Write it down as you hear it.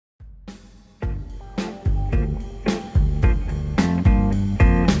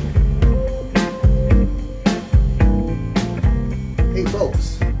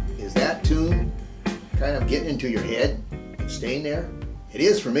getting into your head and staying there? It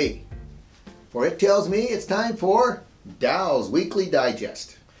is for me. For it tells me it's time for Dow's Weekly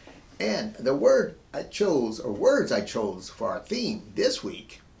Digest. And the word I chose, or words I chose for our theme this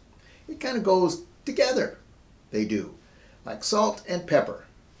week, it kind of goes together. They do. Like salt and pepper.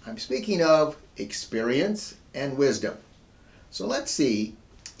 I'm speaking of experience and wisdom. So let's see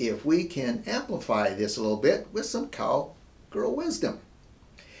if we can amplify this a little bit with some cowgirl wisdom.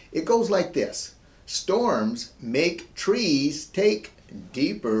 It goes like this. Storms make trees take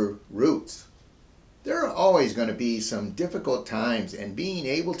deeper roots. There are always going to be some difficult times, and being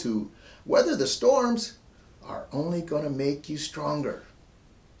able to weather the storms are only going to make you stronger.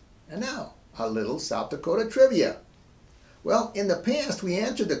 And now, a little South Dakota trivia. Well, in the past we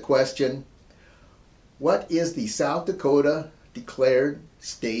answered the question, what is the South Dakota declared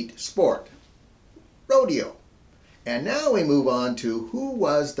state sport? Rodeo. And now we move on to who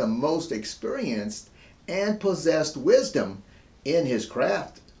was the most experienced and possessed wisdom in his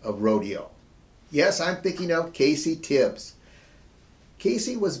craft of rodeo. Yes, I'm thinking of Casey Tibbs.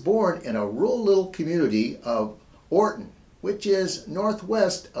 Casey was born in a rural little community of Orton, which is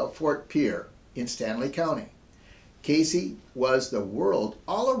northwest of Fort Pierre in Stanley County. Casey was the world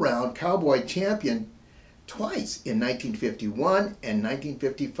all-around cowboy champion twice in 1951 and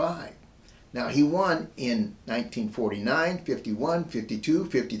 1955. Now he won in 1949, 51, 52,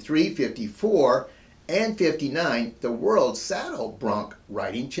 53, 54, and 59 the World Saddle Bronc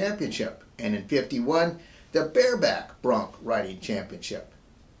Riding Championship, and in 51 the Bareback Bronc Riding Championship.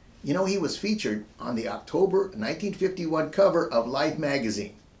 You know, he was featured on the October 1951 cover of Life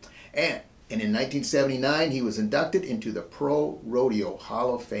magazine, and in 1979 he was inducted into the Pro Rodeo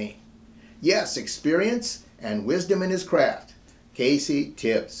Hall of Fame. Yes, experience and wisdom in his craft, Casey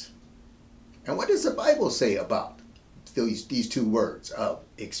Tibbs. And what does the Bible say about these two words of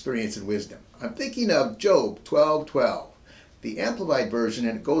experience and wisdom? I'm thinking of Job 12:12, the Amplified Version,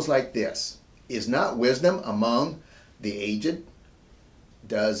 and it goes like this. Is not wisdom among the aged?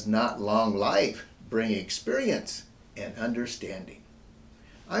 Does not long life bring experience and understanding?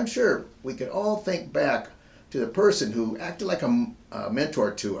 I'm sure we could all think back to the person who acted like a mentor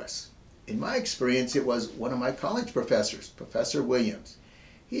to us. In my experience, it was one of my college professors, Professor Williams.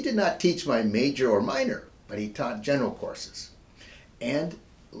 He did not teach my major or minor, but he taught general courses. And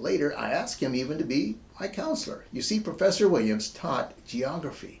later I asked him even to be my counselor. You see, Professor Williams taught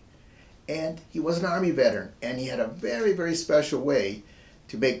geography, and he was an Army veteran, and he had a very, very special way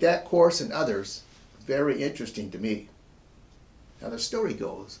to make that course and others very interesting to me. Now the story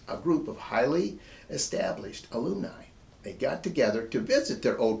goes, a group of highly established alumni, they got together to visit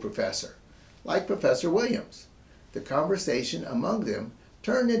their old professor, like Professor Williams. The conversation among them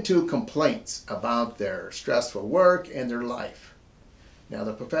turned into complaints about their stressful work and their life. Now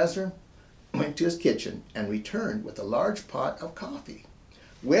the professor went to his kitchen and returned with a large pot of coffee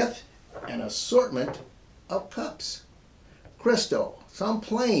with an assortment of cups. Crystal, some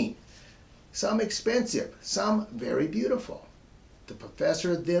plain, some expensive, some very beautiful. The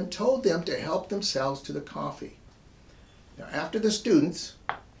professor then told them to help themselves to the coffee. Now after the students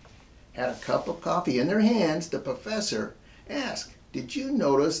had a cup of coffee in their hands, the professor asked, did you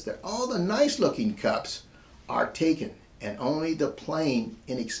notice that all the nice looking cups are taken and only the plain,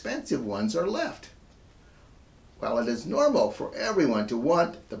 inexpensive ones are left? Well, it is normal for everyone to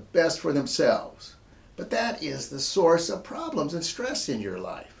want the best for themselves, but that is the source of problems and stress in your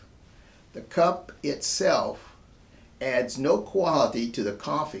life. The cup itself adds no quality to the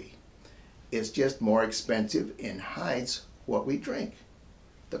coffee. It's just more expensive and hides what we drink.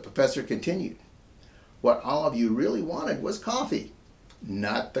 The professor continued, what all of you really wanted was coffee,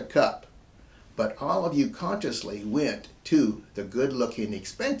 not the cup. But all of you consciously went to the good-looking,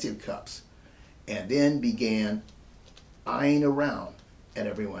 expensive cups and then began eyeing around at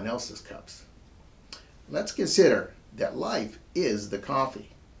everyone else's cups. Let's consider that life is the coffee,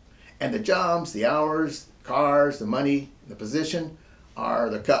 and the jobs, the hours, the cars, the money, the position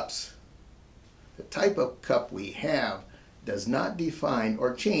are the cups. The type of cup we have does not define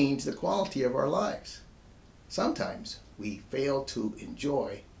or change the quality of our lives. Sometimes we fail to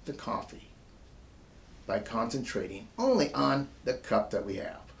enjoy the coffee by concentrating only on the cup that we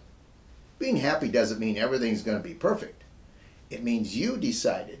have. Being happy doesn't mean everything's going to be perfect. It means you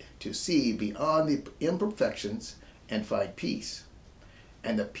decided to see beyond the imperfections and find peace.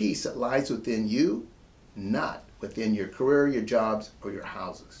 And the peace that lies within you, not within your career, your jobs, or your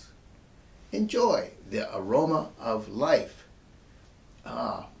houses. Enjoy the aroma of life,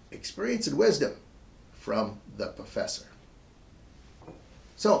 experience and wisdom from the professor.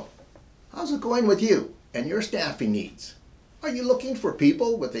 So, how's it going with you and your staffing needs? Are you looking for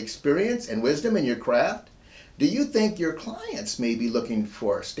people with experience and wisdom in your craft Do you think your clients may be looking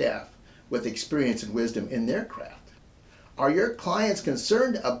for staff with experience and wisdom in their craft? Are your clients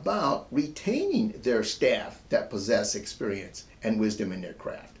concerned about retaining their staff that possess experience and wisdom in their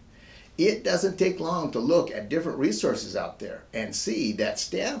craft? It doesn't take long to look at different resources out there and see that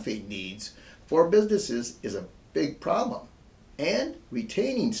staffing needs for businesses is a big problem. And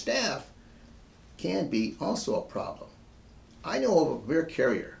retaining staff can be also a problem. I know of a premier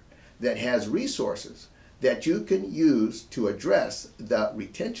carrier that has resources that you can use to address the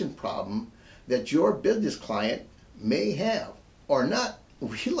retention problem that your business client may have or not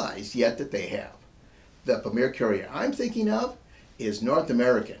realize yet that they have. The premier carrier I'm thinking of is North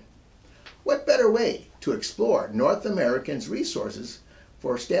American. What better way to explore North American's resources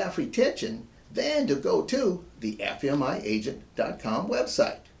for staff retention than to go to the fmiAgent.com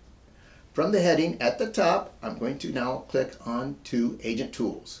website. From the heading at the top, I'm going to now click on to Agent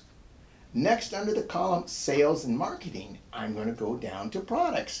Tools. Next, under the column Sales and Marketing, I'm going to go down to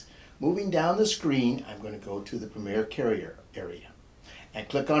Products. Moving down the screen, I'm going to go to the Premier Carrier area and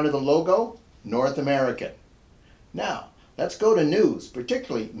click onto the logo, North American. Now, let's go to News,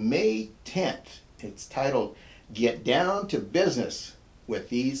 particularly May 10th. It's titled, Get Down to Business with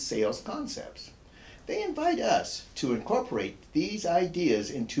These Sales Concepts. They invite us to incorporate these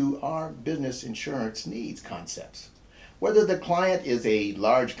ideas into our business insurance needs concepts, whether the client is a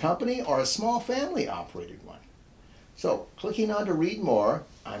large company or a small family operated one. So, clicking on to read more,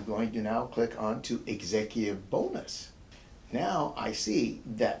 I'm going to now click on to Executive Bonus. Now I see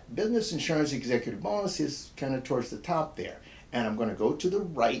that Business Insurance Executive Bonus is kind of towards the top there, and I'm going to go to the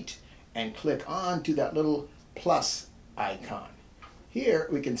right and click on to that little plus icon. Here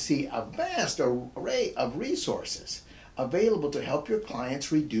we can see a vast array of resources available to help your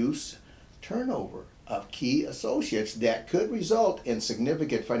clients reduce turnover of key associates that could result in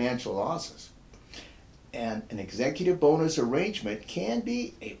significant financial losses. And an executive bonus arrangement can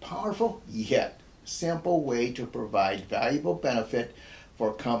be a powerful yet simple way to provide valuable benefit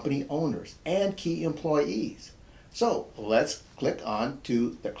for company owners and key employees. So let's click on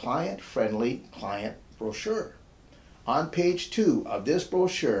to the client-friendly client brochure. On page 2 of this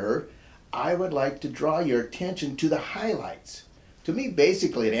brochure, I would like to draw your attention to the highlights. To me,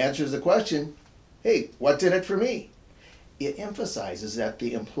 basically, it answers the question, hey, what's in it for me? It emphasizes that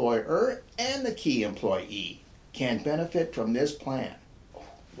the employer and the key employee can benefit from this plan.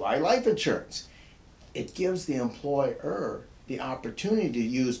 Why life insurance? It gives the employer the opportunity to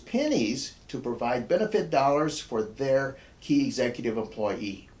use pennies to provide benefit dollars for their key executive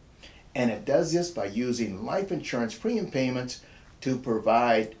employee. And it does this by using life insurance premium payments to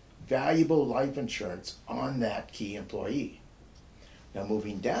provide valuable life insurance on that key employee. Now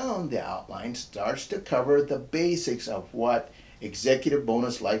moving down, the outline starts to cover the basics of what executive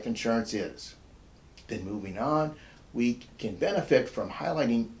bonus life insurance is. Then moving on, we can benefit from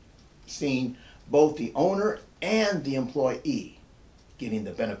seeing both the owner and the employee getting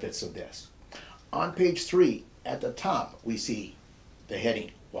the benefits of this. On page 3, at the top, we see the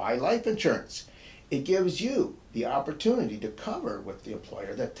heading, Why Life Insurance? It gives you the opportunity to cover with the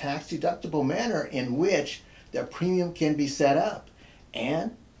employer the tax-deductible manner in which the premium can be set up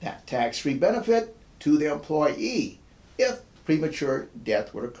and that tax-free benefit to the employee if premature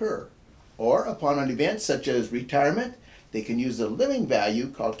death would occur. Or upon an event such as retirement, they can use the living value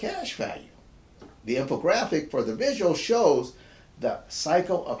called cash value. The infographic for the visual shows the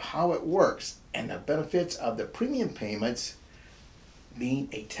cycle of how it works and the benefits of the premium payments being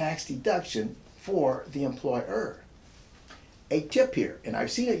a tax deduction for the employer. A tip here, and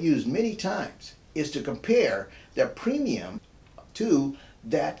I've seen it used many times, is to compare the premium to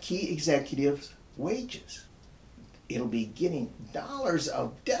that key executive's wages. It'll be getting dollars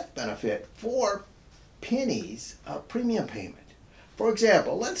of death benefit for pennies of premium payment. For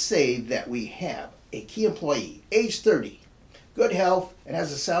example, let's say that we have a key employee, age 30, good health, and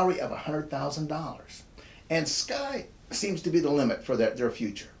has a salary of $100,000. And sky seems to be the limit for their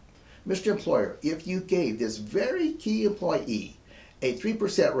future. Mr. Employer, if you gave this very key employee a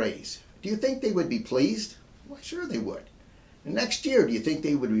 3% raise, do you think they would be pleased? Well, sure they would. And next year, do you think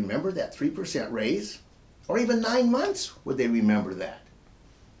they would remember that 3% raise? Or even 9 months, would they remember that?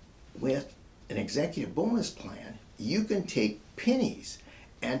 With an executive bonus plan, you can take pennies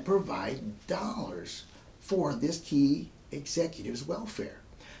and provide dollars for this key executive's welfare.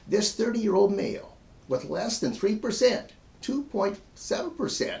 This 30-year-old male with less than 3%,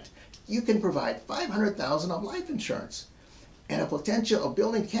 2.7%, you can provide $500,000 of life insurance and a potential of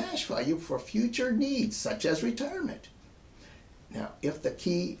building cash value for future needs such as retirement. Now, if the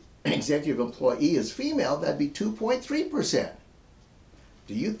key executive employee is female, that'd be 2.3%.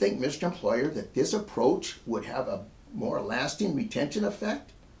 Do you think, Mr. Employer, that this approach would have a more lasting retention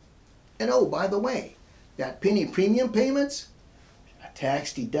effect? And oh, by the way, that penny premium payments, a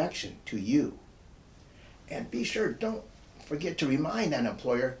tax deduction to you. And be sure, don't forget to remind that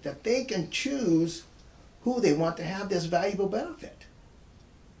employer that they can choose who they want to have this valuable benefit.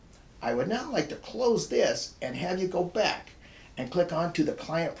 I would now like to close this and have you go back and click on to the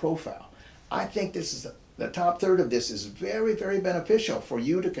client profile. I think this is the top third of this is very, very beneficial for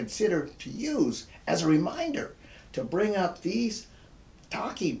you to consider to use as a reminder to bring up these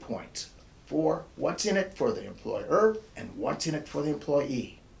talking points for what's in it for the employer and what's in it for the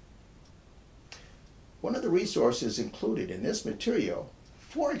employee. One of the resources included in this material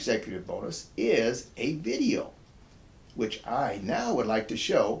for executive bonus is a video, which I now would like to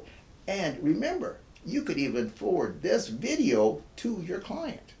show. And remember, you could even forward this video to your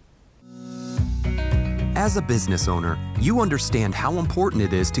client. As a business owner, you understand how important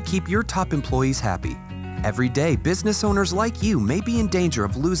it is to keep your top employees happy. Every day, business owners like you may be in danger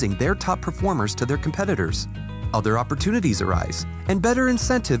of losing their top performers to their competitors. Other opportunities arise, and better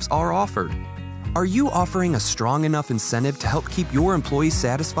incentives are offered. Are you offering a strong enough incentive to help keep your employees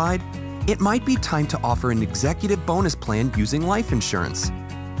satisfied? It might be time to offer an executive bonus plan using life insurance.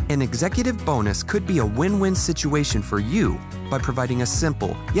 An executive bonus could be a win-win situation for you by providing a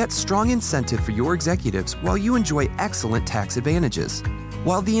simple yet strong incentive for your executives while you enjoy excellent tax advantages.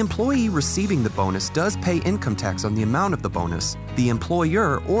 While the employee receiving the bonus does pay income tax on the amount of the bonus, the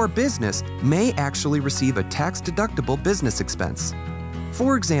employer or business may actually receive a tax-deductible business expense.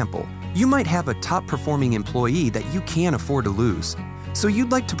 For example, you might have a top-performing employee that you can't afford to lose, so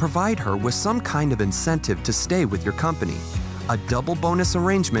you'd like to provide her with some kind of incentive to stay with your company. A double bonus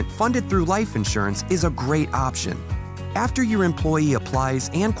arrangement funded through life insurance is a great option. After your employee applies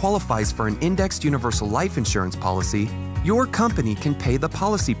and qualifies for an indexed universal life insurance policy, your company can pay the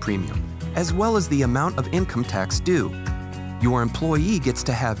policy premium, as well as the amount of income tax due. Your employee gets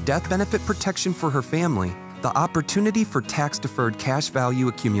to have death benefit protection for her family, the opportunity for tax-deferred cash value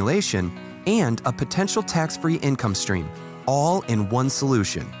accumulation, and a potential tax-free income stream, all in one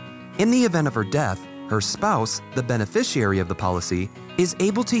solution. In the event of her death, her spouse, the beneficiary of the policy, is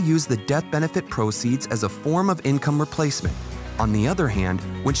able to use the death benefit proceeds as a form of income replacement. On the other hand,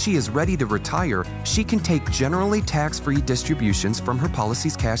 when she is ready to retire, she can take generally tax-free distributions from her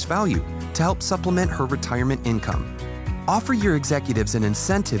policy's cash value to help supplement her retirement income. Offer your executives an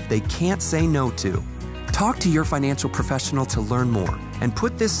incentive they can't say no to. Talk to your financial professional to learn more and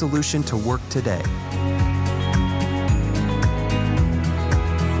put this solution to work today.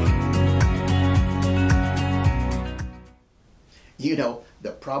 You know,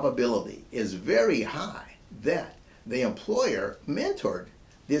 the probability is very high that the employer mentored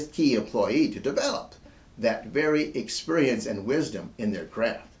this key employee to develop that very experience and wisdom in their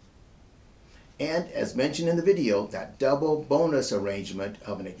craft. And as mentioned in the video, that double bonus arrangement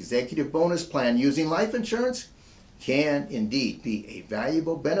of an executive bonus plan using life insurance can indeed be a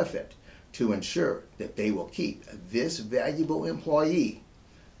valuable benefit to ensure that they will keep this valuable employee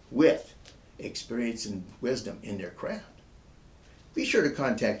with experience and wisdom in their craft. Be sure to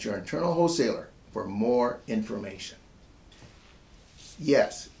contact your internal wholesaler for more information.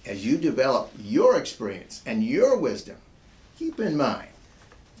 Yes, as you develop your experience and your wisdom, keep in mind,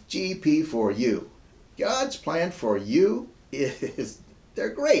 GP for you. God's plan for you they're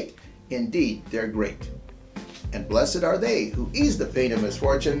great. Indeed, they're great. And blessed are they who ease the pain of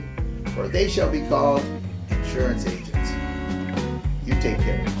misfortune, for they shall be called insurance agents. You take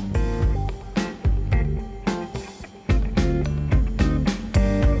care.